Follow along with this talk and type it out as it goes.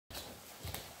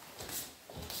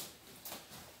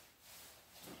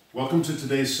Welcome to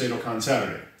today's Seidokan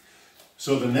Saturday.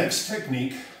 So the next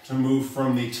technique to move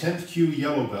from the 10th Kyu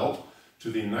yellow belt to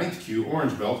the 9th Kyu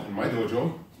orange belt in my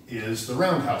dojo is the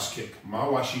roundhouse kick,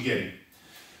 Mawashi geri.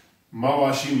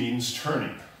 Mawashi means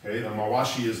turning. Okay? The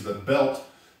Mawashi is the belt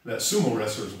that sumo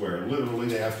wrestlers wear. Literally,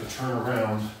 they have to turn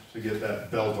around to get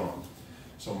that belt on.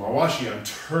 So Mawashi, I'm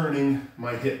turning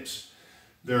my hips.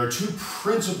 There are two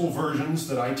principal versions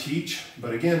that I teach,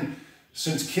 but again,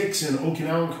 since kicks in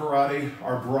Okinawan karate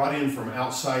are brought in from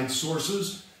outside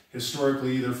sources,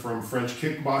 historically either from French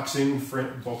kickboxing,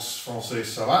 boxe française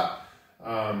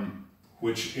savate,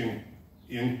 which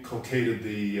inculcated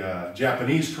the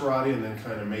Japanese karate and then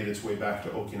kind of made its way back to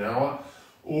Okinawa,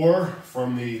 or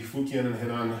from the Fujian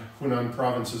and Hunan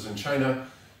provinces in China,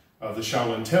 the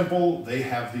Shaolin temple, they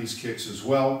have these kicks as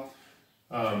well.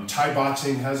 Thai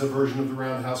boxing has a version of the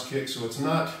roundhouse kick, so it's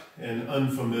not an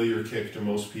unfamiliar kick to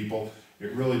most people.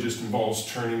 It really just involves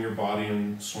turning your body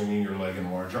and swinging your leg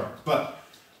in large arms. But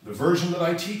the version that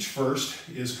I teach first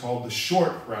is called the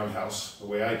short roundhouse, the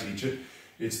way I teach it.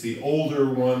 It's the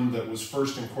older one that was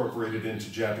first incorporated into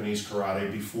Japanese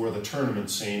karate before the tournament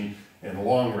scene and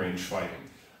long-range fighting.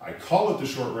 I call it the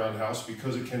short roundhouse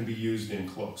because it can be used in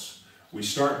close. We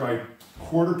start by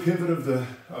quarter pivot of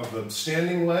the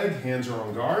standing leg, hands are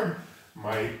on guard.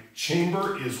 My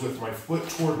chamber is with my foot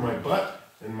toward my butt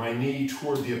and my knee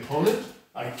toward the opponent.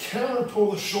 I counter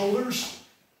pull the shoulders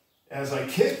as I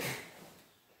kick,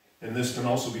 and this can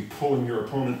also be pulling your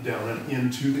opponent down and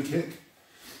into the kick.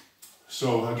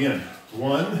 So again,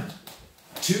 1,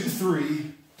 2,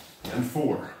 3, and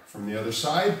 4. From the other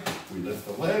side, we lift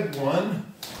the leg,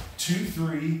 1, 2,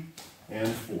 3, and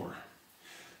 4.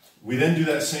 We then do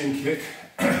that same kick,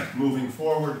 moving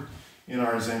forward in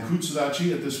our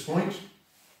Zenkutsudachi at this point.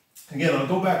 Again, I'll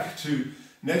go back to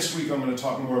next week. I'm going to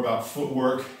talk more about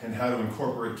footwork and how to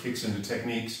incorporate kicks into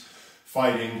techniques,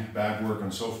 fighting, bag work,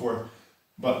 and so forth.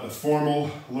 But the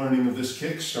formal learning of this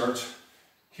kick starts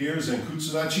here,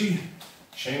 Zenkutsudachi,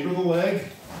 chamber the leg,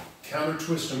 counter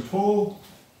twist and pull,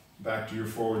 back to your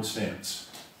forward stance.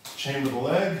 Chamber the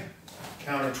leg,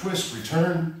 counter twist,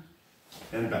 return,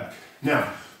 and back.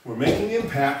 Now, we're making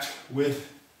impact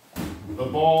with the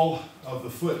ball of the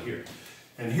foot here.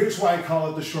 And here's why I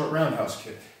call it the short roundhouse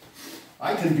kick.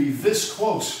 I can be this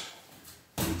close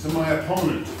to my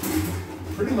opponent,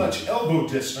 pretty much elbow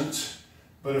distance,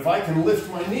 but if I can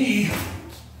lift my knee,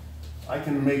 I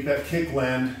can make that kick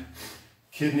land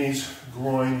kidneys,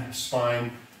 groin,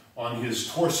 spine on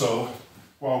his torso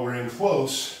while we're in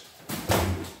close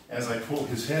as I pull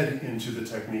his head into the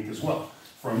technique as well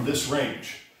from this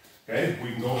range. Okay,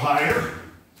 we can go higher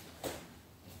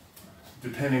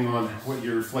depending on what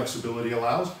your flexibility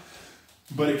allows,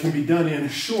 but it can be done in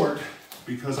short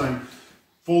because I'm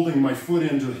folding my foot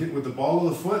in to hit with the ball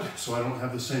of the foot, so I don't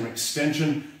have the same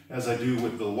extension as I do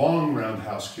with the long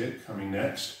roundhouse kick coming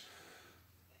next.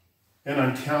 And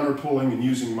I'm counter pulling and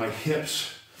using my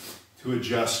hips to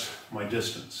adjust my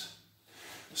distance.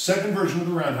 Second version of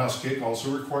the roundhouse kick,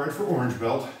 also required for orange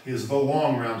belt, is the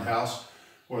long roundhouse,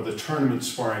 or the tournament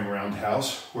sparring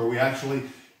roundhouse, where we actually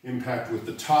impact with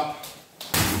the top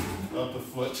of the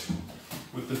foot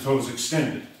with the toes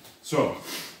extended. So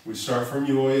we start from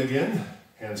Yoi again,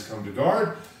 hands come to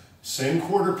guard, same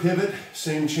quarter pivot,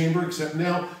 same chamber, except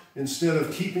now instead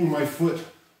of keeping my foot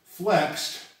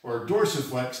flexed or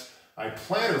dorsiflexed, I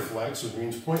plantar flex, which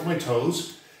means point my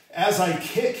toes. As I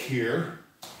kick here,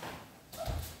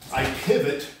 I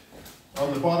pivot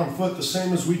on the bottom foot the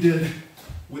same as we did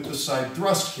with the side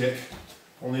thrust kick,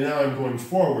 only now I'm going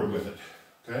forward with it,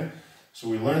 okay? So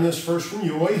we learn this first from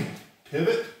Yoi,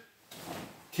 pivot,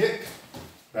 kick,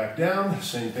 back down,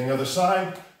 same thing other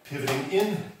side, pivoting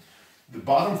in. The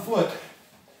bottom foot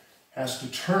has to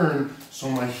turn so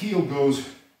my heel goes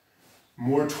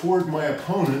more toward my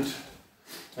opponent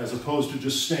as opposed to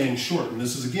just staying short. And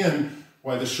this is again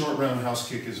why the short roundhouse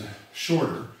kick is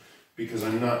shorter, because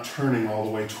I'm not turning all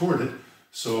the way toward it.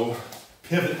 So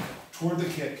pivot toward the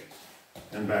kick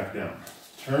and back down.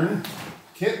 Turn,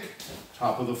 kick,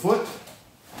 top of the foot,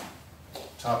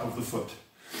 top of the foot.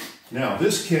 Now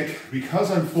this kick, because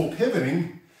I'm full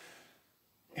pivoting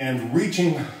and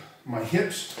reaching, my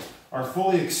hips are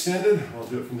fully extended. I'll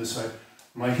do it from this side.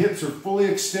 My hips are fully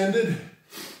extended,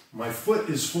 my foot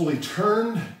is fully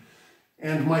turned,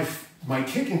 and my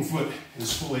kicking foot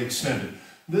is fully extended.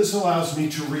 This allows me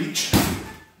to reach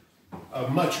a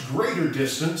much greater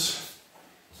distance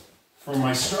from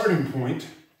my starting point,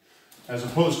 as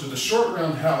opposed to the short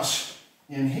roundhouse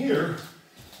in here.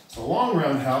 The long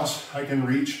roundhouse I can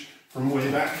reach from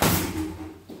way back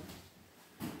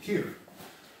here.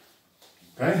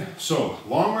 Okay, so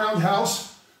long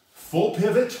roundhouse, full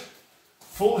pivot,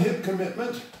 Full hip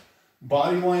commitment,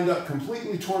 body lined up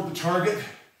completely toward the target,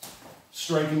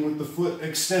 striking with the foot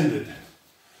extended.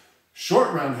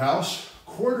 Short roundhouse,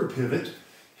 quarter pivot,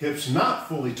 hips not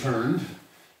fully turned,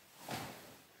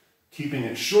 keeping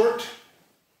it short,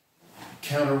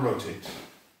 counter rotate.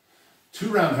 2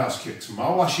 roundhouse kicks,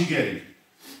 Mawashi geri.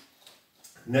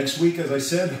 Next week, as I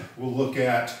said, we'll look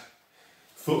at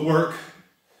footwork,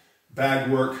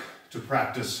 bag work to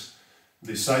practice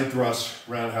the side thrust,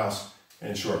 roundhouse,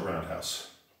 and short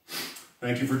roundhouse.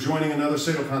 Thank you for joining another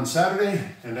Seidokan Saturday,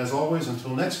 and as always,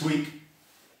 until next week,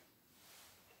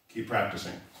 keep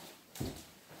practicing.